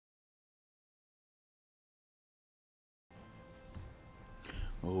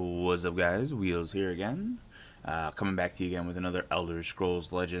What's up, guys? Wheels here again. Coming back to you again with another Elder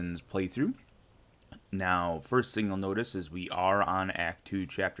Scrolls Legends playthrough. Now, first thing you'll notice is we are on Act 2,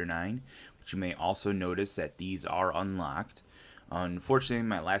 Chapter 9, but you may also notice that these are unlocked. Unfortunately,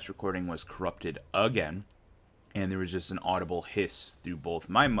 my last recording was corrupted again, and there was just an audible hiss through both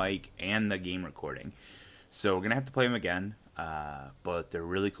my mic and the game recording. So we're going to have to play them again, but they're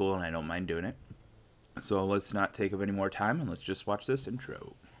really cool and I don't mind doing it. So let's not take up any more time and let's just watch this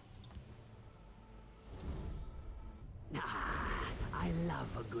intro. I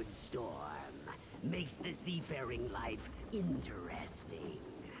love a good storm. Makes the seafaring life interesting.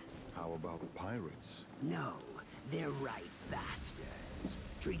 How about pirates? No, they're right bastards.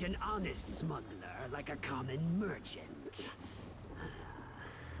 Treat an honest smuggler like a common merchant.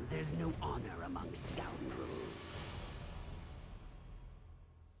 There's no honor among scoundrels.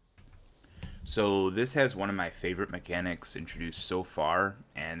 So this has one of my favorite mechanics introduced so far,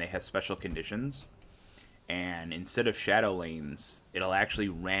 and they have special conditions. And instead of shadow lanes, it'll actually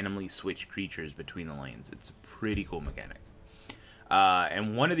randomly switch creatures between the lanes. It's a pretty cool mechanic.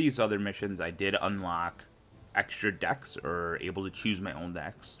 And one of these other missions, I did unlock extra decks, or able to choose my own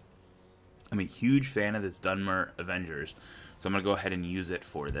decks. I'm a huge fan of this Dunmer Avengers, so I'm going to go ahead and use it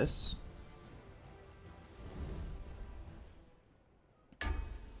for this.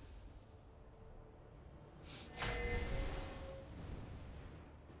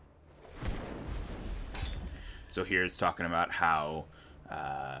 So here it's talking about how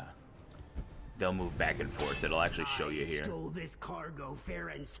they'll move back and forth. It'll actually show you here. Stole this cargo fair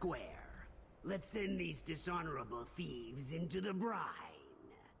and square. Let's send these dishonorable thieves into the brine.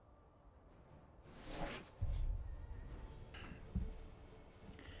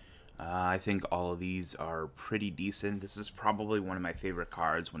 I think all of these are pretty decent. This is probably one of my favorite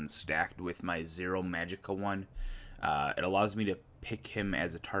cards when stacked with my Zero Magica one. It allows me to pick him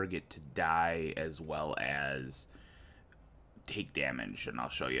as a target to die as well as take damage, and I'll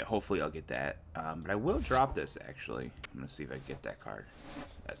show you. Hopefully I'll get that. But I will drop this, actually. I'm going to see if I can get that card.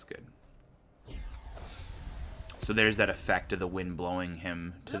 That's good. So there's that effect of the wind blowing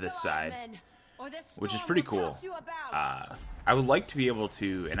him to this side, which is pretty cool. I would like to be able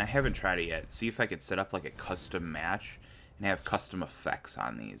to, and I haven't tried it yet, see if I could set up like a custom match and have custom effects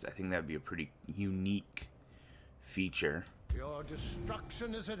on these. I think that would be a pretty unique feature. Your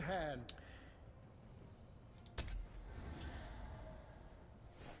destruction is at hand.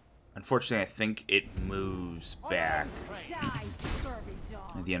 Unfortunately, I think it moves back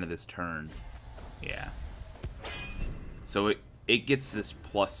at the end of this turn. Yeah. So it gets this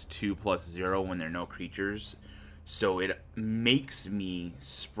 +2/+0 when there are no creatures. So it makes me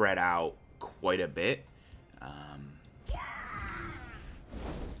spread out quite a bit.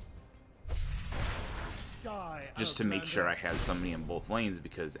 Just to make sure I have somebody in both lanes,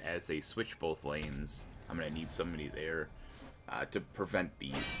 because as they switch both lanes, I'm going to need somebody there to prevent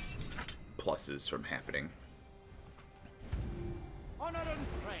these pluses from happening.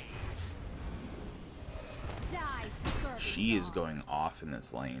 She is going off in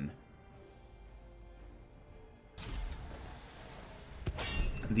this lane.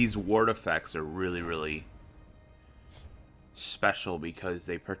 These ward effects are really, really special because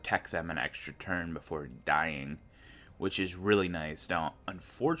they protect them an extra turn before dying, which is really nice. Now,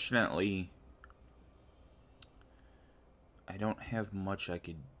 unfortunately, I don't have much I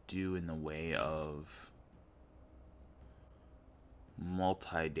could do in the way of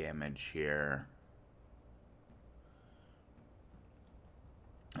multi-damage here.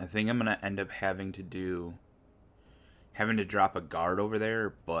 I think I'm going to end up having to drop a guard over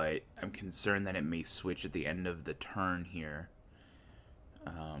there, but I'm concerned that it may switch at the end of the turn here.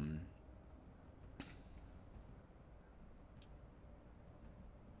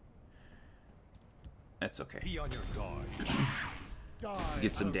 That's okay. Be on your guard.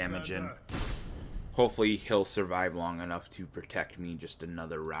 Get some damage in. Hopefully he'll survive long enough to protect me just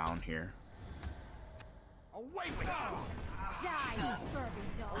another round here. Away with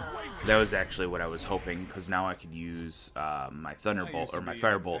That was actually what I was hoping, because now I could use my Thunderbolt or my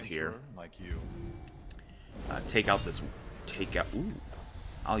Firebolt here. Like you. Take out this. Ooh,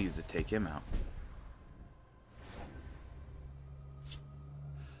 I'll use it to take him out.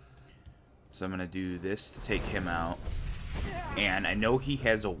 So I'm gonna do this to take him out, and I know he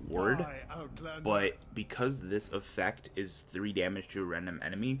has a ward, but because this effect is 3 damage to a random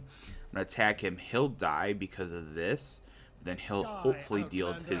enemy, I'm gonna attack him. He'll die because of this. Then he'll hopefully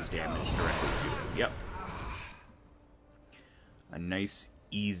deal his damage directly to him. Yep. A nice,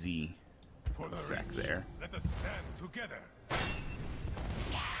 easy effect there. Let us stand together.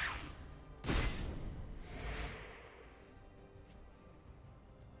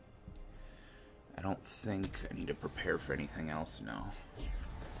 I don't think I need to prepare for anything else, no.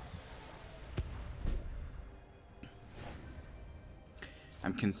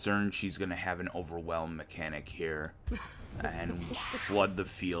 I'm concerned she's going to have an overwhelm mechanic here and flood the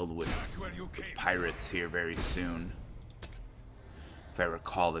field with pirates here very soon. If I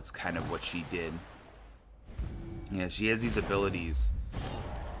recall, that's kind of what she did. Yeah, she has these abilities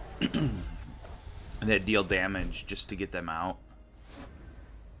that deal damage just to get them out.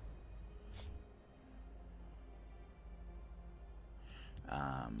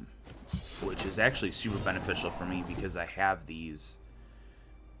 Which is actually super beneficial for me because I have these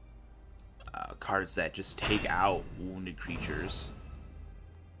cards that just take out wounded creatures.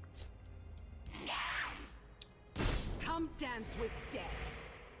 Come dance with death.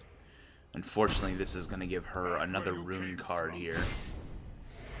 Unfortunately, this is going to give her another rune card here.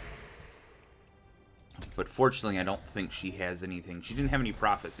 But fortunately, I don't think she has anything. She didn't have any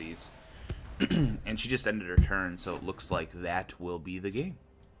prophecies. And she just ended her turn, so it looks like that will be the game.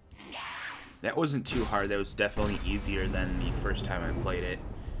 That wasn't too hard. That was definitely easier than the first time I played it.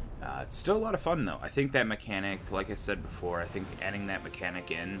 It's still a lot of fun, though. I think that mechanic, like I said before, I think adding that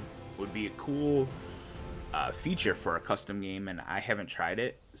mechanic in would be a cool feature for a custom game, and I haven't tried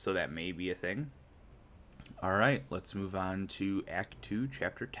it, so that may be a thing. Alright, let's move on to Act 2,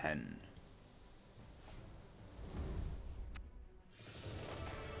 Chapter 10.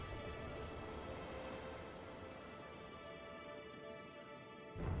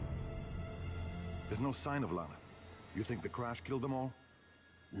 There's no sign of Lana. You think the crash killed them all?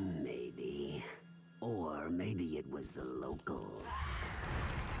 Maybe. Or maybe it was the locals.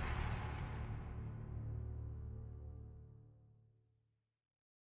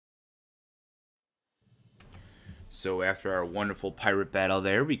 So after our wonderful pirate battle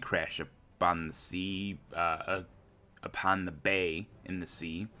there, we crash upon the sea, upon the bay in the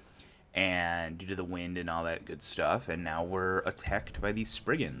sea, and due to the wind and all that good stuff, and now we're attacked by these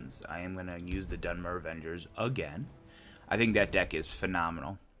Spriggans. I am going to use the Dunmer Avengers again. I think that deck is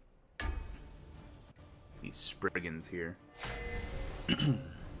phenomenal. These Spriggans here.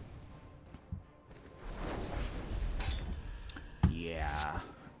 Yeah,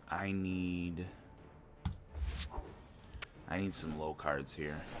 I need some low cards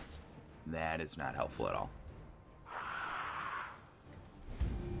here. That is not helpful at all.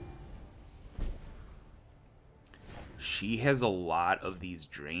 She has a lot of these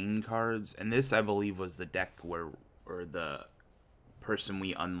drain cards, and this I believe was the deck or the person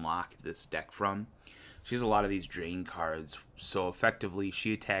we unlocked this deck from. She has a lot of these drain cards, so effectively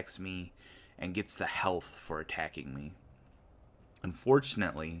she attacks me and gets the health for attacking me.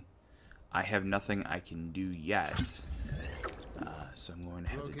 Unfortunately, I have nothing I can do yet, so I'm going to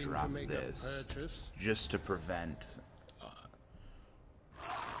have to drop this just to prevent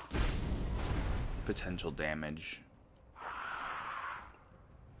potential damage.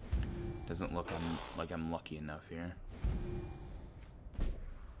 Doesn't look like I'm lucky enough here.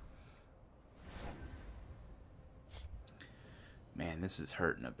 Man, this is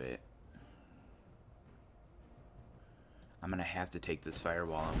hurting a bit. I'm gonna have to take this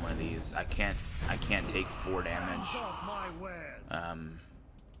fireball on one of these. I can't take 4 damage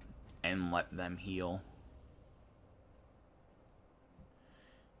and let them heal.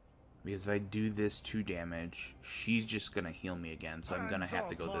 Because if I do this 2 damage, she's just gonna heal me again, so I'm gonna have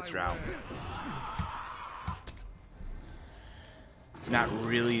to go this route. It's not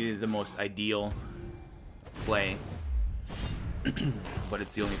really the most ideal play, but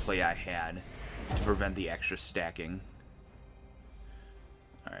it's the only play I had to prevent the extra stacking.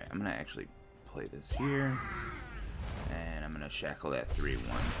 Alright, I'm gonna actually play this here, and I'm gonna shackle that 3-1.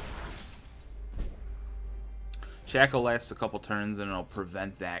 Shackle lasts a couple turns, and it'll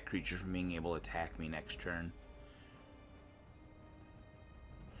prevent that creature from being able to attack me next turn.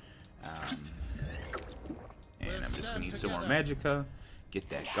 And I'm just going to use some more Magicka, get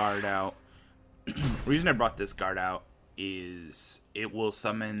that guard out. The reason I brought this guard out is it will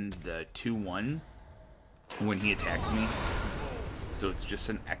summon the 2-1 when he attacks me. So it's just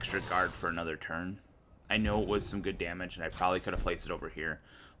an extra guard for another turn. I know it was some good damage, and I probably could have placed it over here,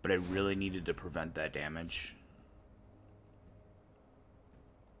 but I really needed to prevent that damage.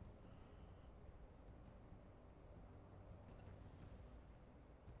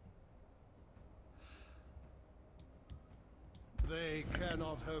 They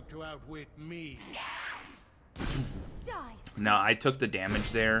cannot hope to outwit me. Now, I took the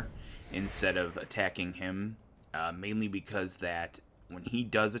damage there instead of attacking him, mainly because that when he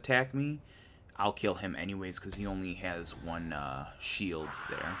does attack me, I'll kill him anyways because he only has 1 shield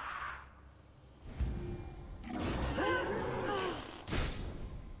there.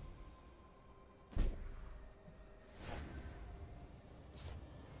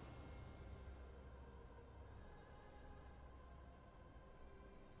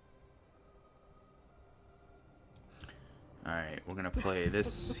 Alright, we're going to play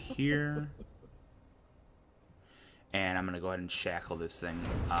this here. And I'm going to go ahead and shackle this thing.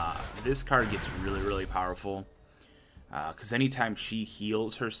 This card gets really, really powerful. Because anytime she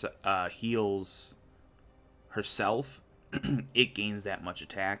heals herself, it gains that much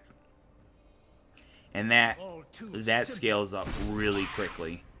attack. And that scales up really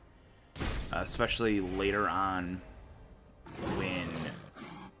quickly. Especially later on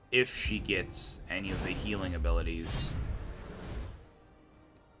if she gets any of the healing abilities.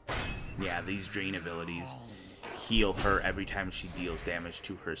 Yeah, these drain abilities heal her every time she deals damage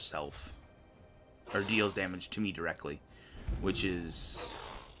to herself. Or deals damage to me directly. Which is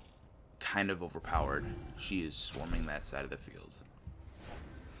kind of overpowered. She is swarming that side of the field.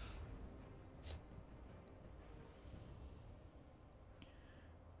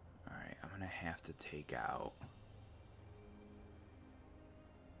 Alright, I'm going to have to take out...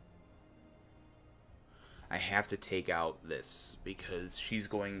 I have to take out this because she's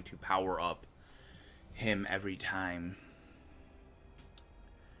going to power up him every time.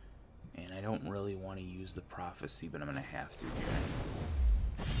 And I don't really want to use the prophecy, but I'm going to have to here.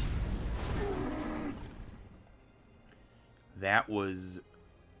 That was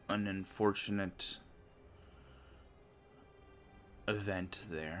an unfortunate event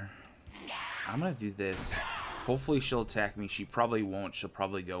there. I'm going to do this. Hopefully she'll attack me. She probably won't. She'll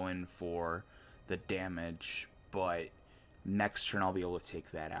probably go in for the damage, but next turn I'll be able to take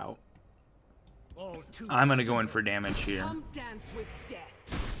that out. I'm going to go in for damage here.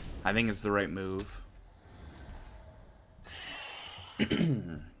 I think it's the right move.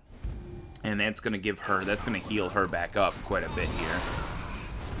 And that's going to give her, that's going to heal her back up quite a bit here.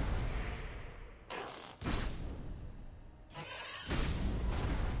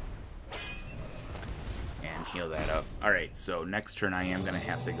 And heal that up. Alright, so next turn I am going to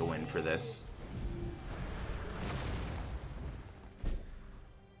have to go in for this.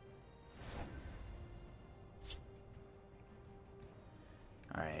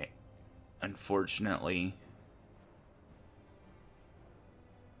 Alright. Unfortunately,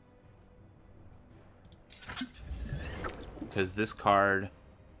 because this card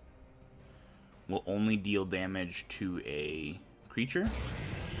will only deal damage to a creature,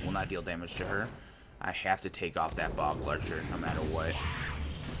 will not deal damage to her, I have to take off that Bog Lurcher no matter what.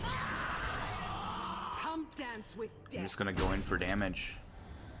 Come dance with death. I'm just going to go in for damage.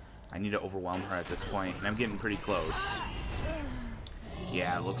 I need to overwhelm her at this point, and I'm getting pretty close.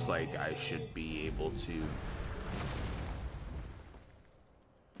 Yeah, it looks like I should be able to.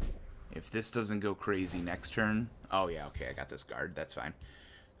 If this doesn't go crazy next turn... Oh, yeah, okay, I got this guard. That's fine.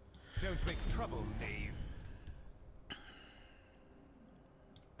 Don't make trouble, knave.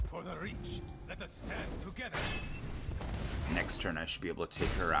 For the reach, let us stand together. Next turn, I should be able to take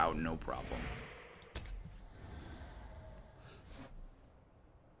her out, no problem.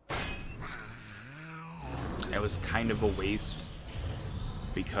 It was kind of a waste,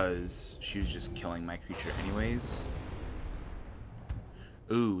 because she was just killing my creature anyways.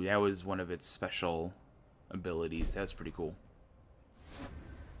 Ooh, that was one of its special abilities. That was pretty cool.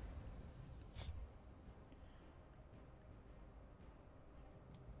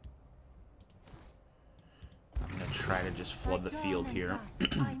 I'm going to try to just flood the field here.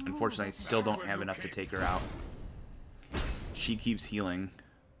 Unfortunately, I still don't have enough to take her out. She keeps healing.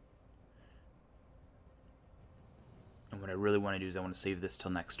 And what I really want to do is I want to save this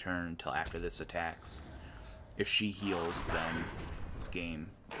till next turn, until after this attacks. If she heals, then it's game.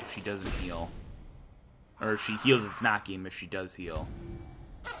 If she doesn't heal, or if she heals, it's not game. If she does heal,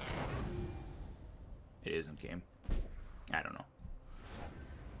 it isn't game. I don't know.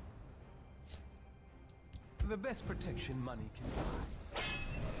 The best protection money can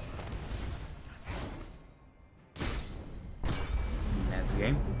buy. That's a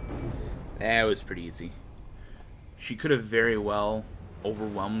game. That was pretty easy. She could have very well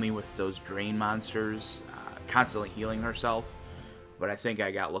overwhelmed me with those drain monsters, constantly healing herself, but I think I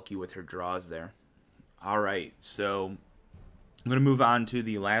got lucky with her draws there. Alright, so I'm going to move on to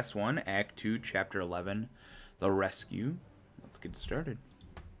the last one, Act 2, Chapter 11, The Rescue. Let's get started.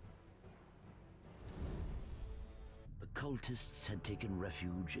 The cultists had taken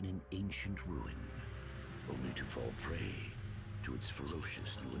refuge in an ancient ruin, only to fall prey to its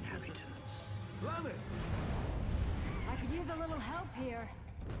ferocious new inhabitants. Laneth! I could use a little help here.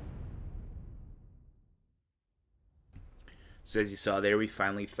 So as you saw there, we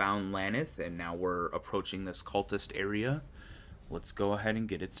finally found Laneth, and now we're approaching this cultist area. Let's go ahead and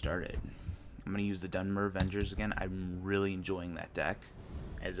get it started. I'm going to use the Dunmer Avengers again. I'm really enjoying that deck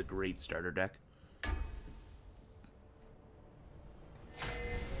as a great starter deck.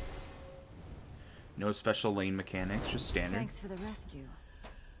 No special lane mechanics, just standard. Thanks for the rescue.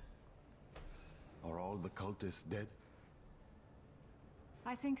 Are all the cultists dead?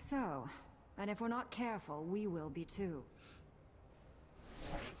 I think so. And if we're not careful, we will be too.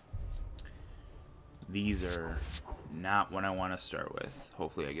 These are not what I want to start with.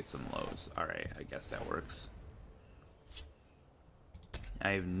 Hopefully I get some lows. Alright, I guess that works. I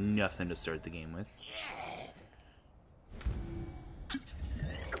have nothing to start the game with.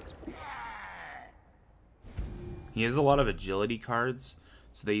 He has a lot of agility cards,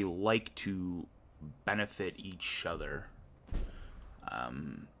 so they like to benefit each other.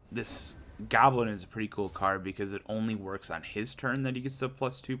 This Goblin is a pretty cool card because it only works on his turn that he gets the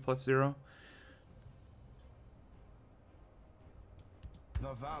 +2/+0.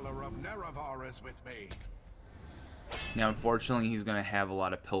 The valor of Nerevar is with me. Now, unfortunately, he's going to have a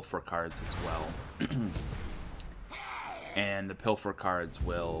lot of Pilfer cards as well. And the Pilfer cards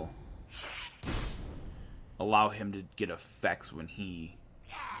will allow him to get effects when he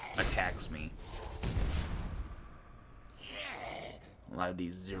attacks me. A lot of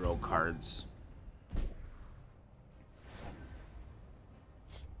these 0 cards.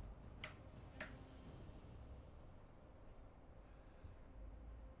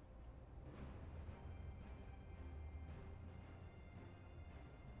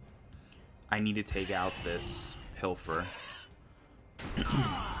 I need to take out this Pilfer.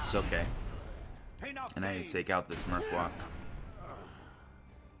 It's okay. And I need to take out this Murkwalk.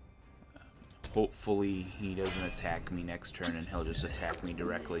 Hopefully he doesn't attack me next turn and he'll just attack me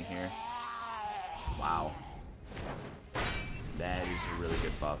directly here. Wow. That is a really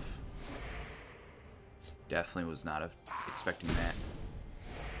good buff. Definitely was not expecting that.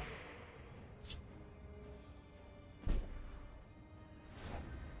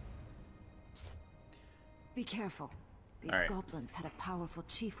 Be careful. These goblins had a powerful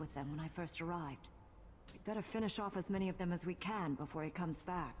chief with them when I first arrived. We better finish off as many of them as we can before he comes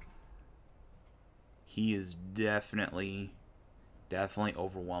back. He is definitely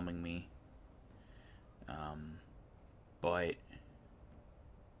overwhelming me. But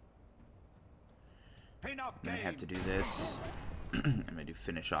I'm gonna have to do this. I'm gonna do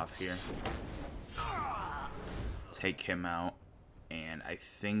finish off here. Take him out, and I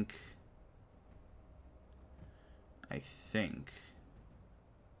think I'm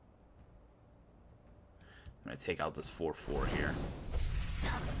gonna take out this 4/4 here.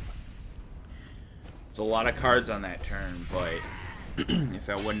 It's a lot of cards on that turn, but if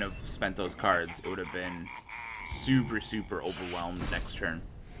I wouldn't have spent those cards, it would have been super overwhelmed next turn.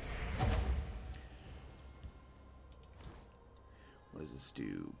 What does this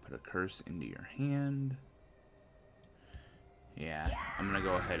do? Put a curse into your hand. Yeah, I'm gonna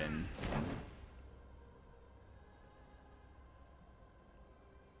go ahead and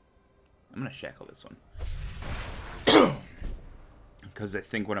I'm gonna shackle this one. Because I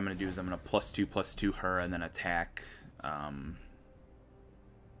think what I'm going to do is I'm going to +2/+2 her and then attack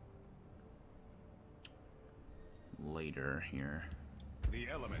later here. The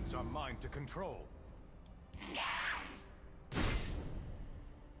elements are mine to control.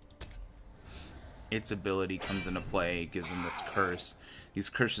 Its ability comes into play, gives him this curse. These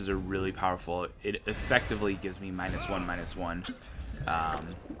curses are really powerful. It effectively gives me -1/-1.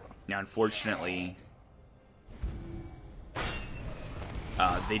 Now, unfortunately,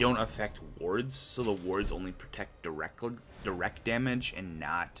 they don't affect wards, so the wards only protect direct damage and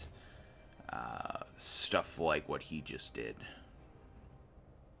not stuff like what he just did.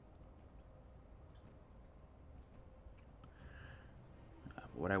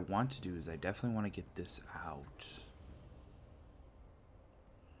 What I want to do is I definitely want to get this out.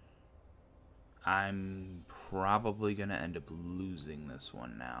 I'm probably going to end up losing this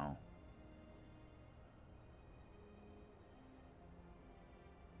one now.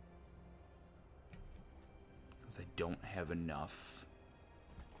 I don't have enough.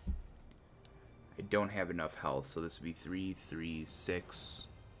 I don't have enough health, so this would be 3, 3, 6.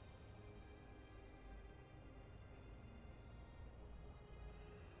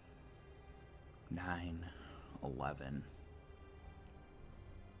 Nine, 11.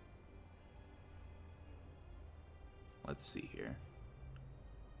 Let's see here.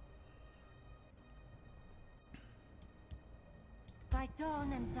 By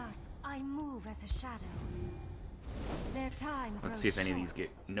dawn and dusk, I move as a shadow. Their time Let's see if any of these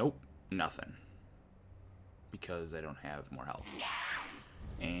get... Nope, nothing. Because I don't have more health.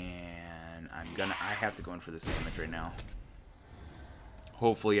 And I have to go in for this damage right now.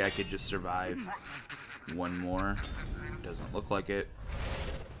 Hopefully I could just survive one more. Doesn't look like it.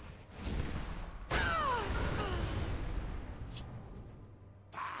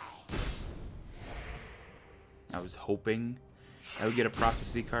 I was hoping I would get a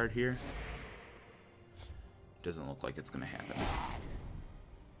prophecy card here. Doesn't look like it's going to happen.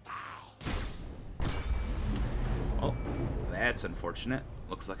 Oh, that's unfortunate.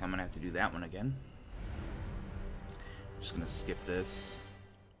 Looks like I'm going to have to do that one again. Just going to skip this.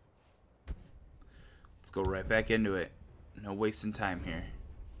 Let's go right back into it. No wasting time here.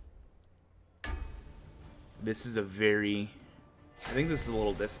 This is a very... I think this is a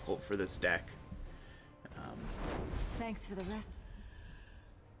little difficult for this deck. Thanks for the rest.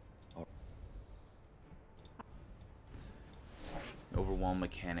 Overwhelm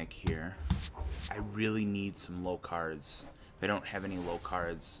mechanic here. I really need some low cards. If I don't have any low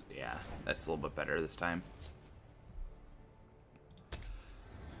cards, yeah, that's a little bit better this time.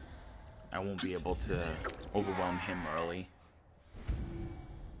 I won't be able to overwhelm him early.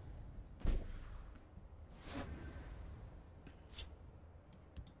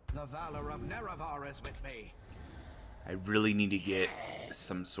 The valor of Nerevar is with me. I really need to get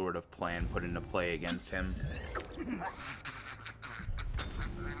some sort of plan put into play against him.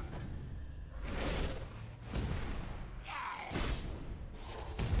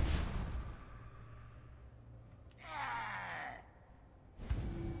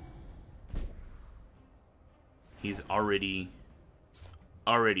 He's already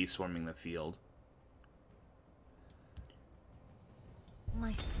swarming the field.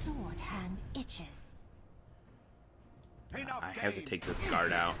 My sword hand itches. I have to take this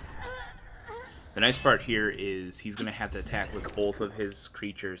guard out. The nice part here is he's going to have to attack with both of his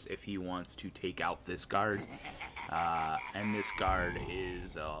creatures if he wants to take out this guard. And this guard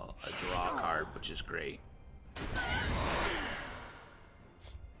is a draw card, which is great.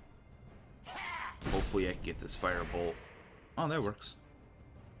 Hopefully I can get this firebolt. Oh, that works.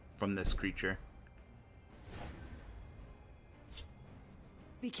 From this creature.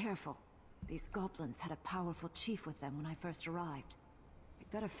 Be careful. These goblins had a powerful chief with them when I first arrived.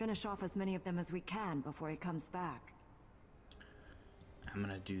 We'd better finish off as many of them as we can before he comes back. I'm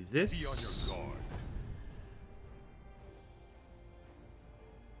gonna do this. Be on your guard.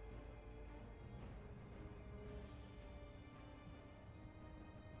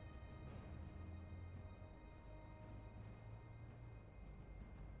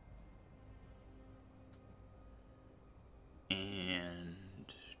 And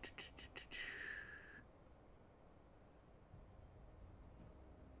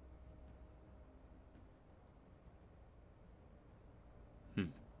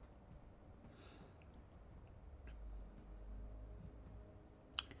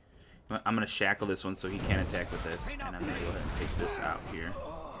I'm going to shackle this one so he can't attack with this, and I'm going to go ahead and take this out here.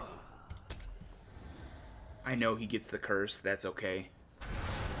 I know he gets the curse, that's okay.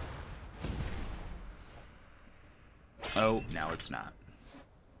 Oh, now it's not.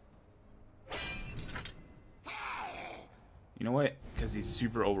 You know what? Because he's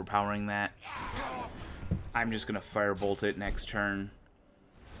super overpowering that, I'm just going to firebolt it next turn,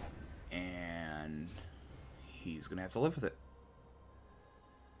 and he's going to have to live with it.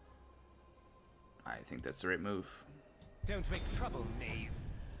 I think that's the right move. Don't make trouble, knave.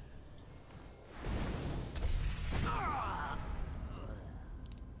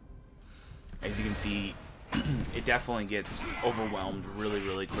 As you can see, it definitely gets overwhelmed really,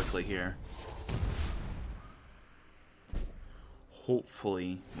 really quickly here.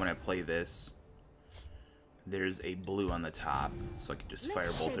 Hopefully, when I play this, there's a blue on the top, so I can just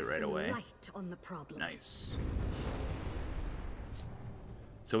firebolt it right away. Nice.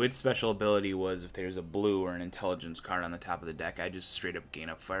 So its special ability was if there's a blue or an intelligence card on the top of the deck, I just straight up gain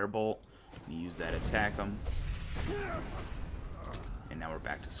a firebolt and use that attack them. And now we're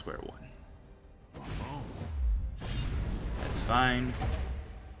back to square one. That's fine.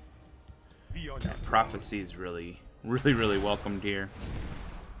 That prophecy is really welcomed here.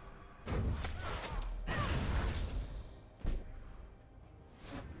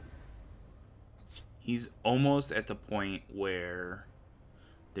 He's almost at the point where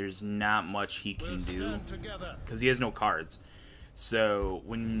there's not much he can do because he has no cards. So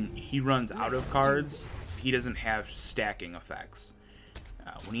when he runs out of cards, he doesn't have stacking effects.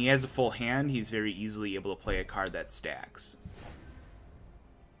 When he has a full hand, he's very easily able to play a card that stacks.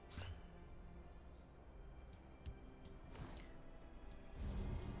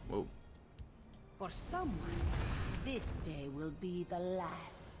 Whoa. For someone, this day will be the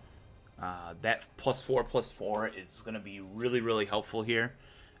last. That +4/+4 is going to be really helpful here.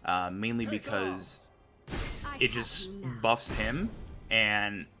 Mainly because it just buffs him,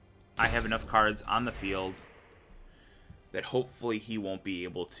 and I have enough cards on the field that hopefully he won't be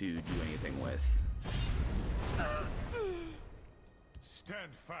able to do anything with.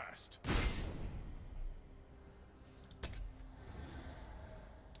 Stand fast.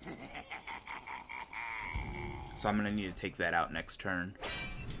 So I'm going to need to take that out next turn.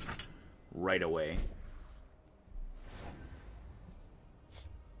 Right away.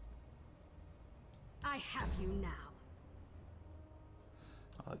 I have you now.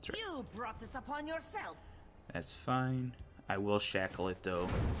 Oh, that's right. You brought this upon yourself. That's fine. I will shackle it though.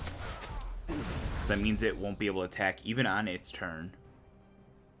 Because that means it won't be able to attack even on its turn.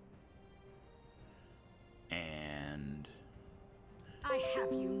 And I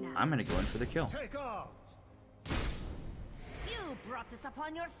have you now. I'm going to go in for the kill. Take arms! You brought this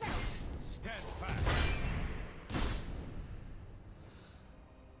upon yourself. Stand fast!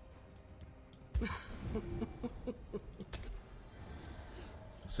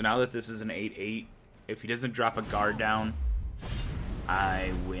 So now that this is an 8-8, if he doesn't drop a guard down,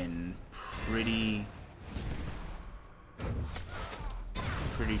 I win pretty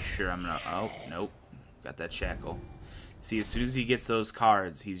sure I'm gonna... Oh, nope. Got that shackle. See, as soon as he gets those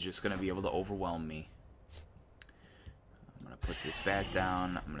cards, he's just gonna be able to overwhelm me. I'm gonna put this bat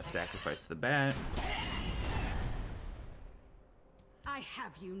down. I'm gonna sacrifice the bat. I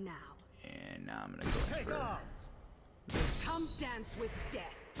have you now. And now I'm gonna go in Take for... arms! Come dance with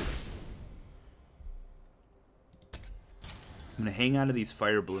death. I'm gonna hang on to these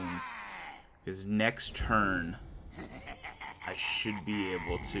fire blooms, because next turn I should be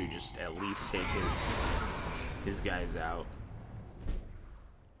able to just at least take his guys out.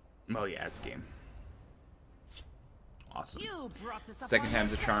 Oh yeah, it's game. Awesome. You brought this Second upon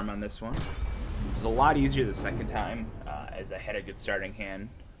time's a yourself. charm on this one. It was a lot easier the second time, as I had a good starting hand.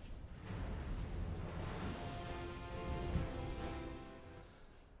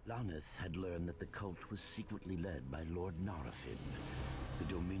 Laneth had learned that the cult was secretly led by Lord Narafin, the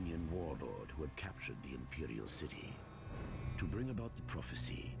Dominion warlord who had captured the Imperial City. To bring about the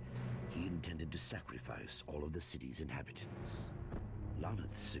prophecy, he intended to sacrifice all of the city's inhabitants.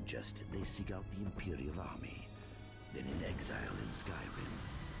 Laneth suggested they seek out the Imperial army, then in exile in Skyrim,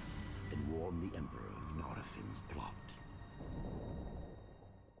 and warn the Emperor of Narafin's plot.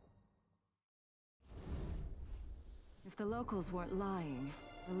 If the locals weren't lying,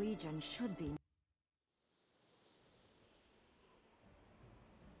 the Legion should be.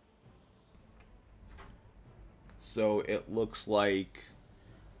 So it looks like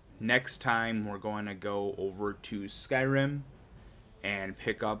next time we're going to go over to Skyrim and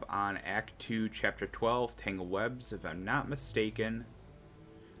pick up on Act 2, Chapter 12, Tangle Webs. If I'm not mistaken,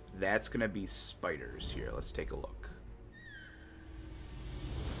 that's going to be spiders here. Let's take a look.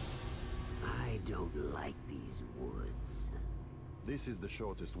 I don't like these woods. This is the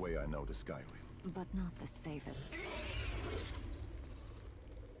shortest way I know to Skyrim. But not the safest.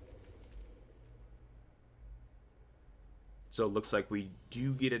 So it looks like we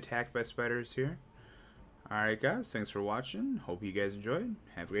do get attacked by spiders here. Alright guys, thanks for watching. Hope you guys enjoyed.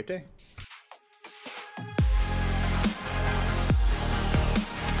 Have a great day.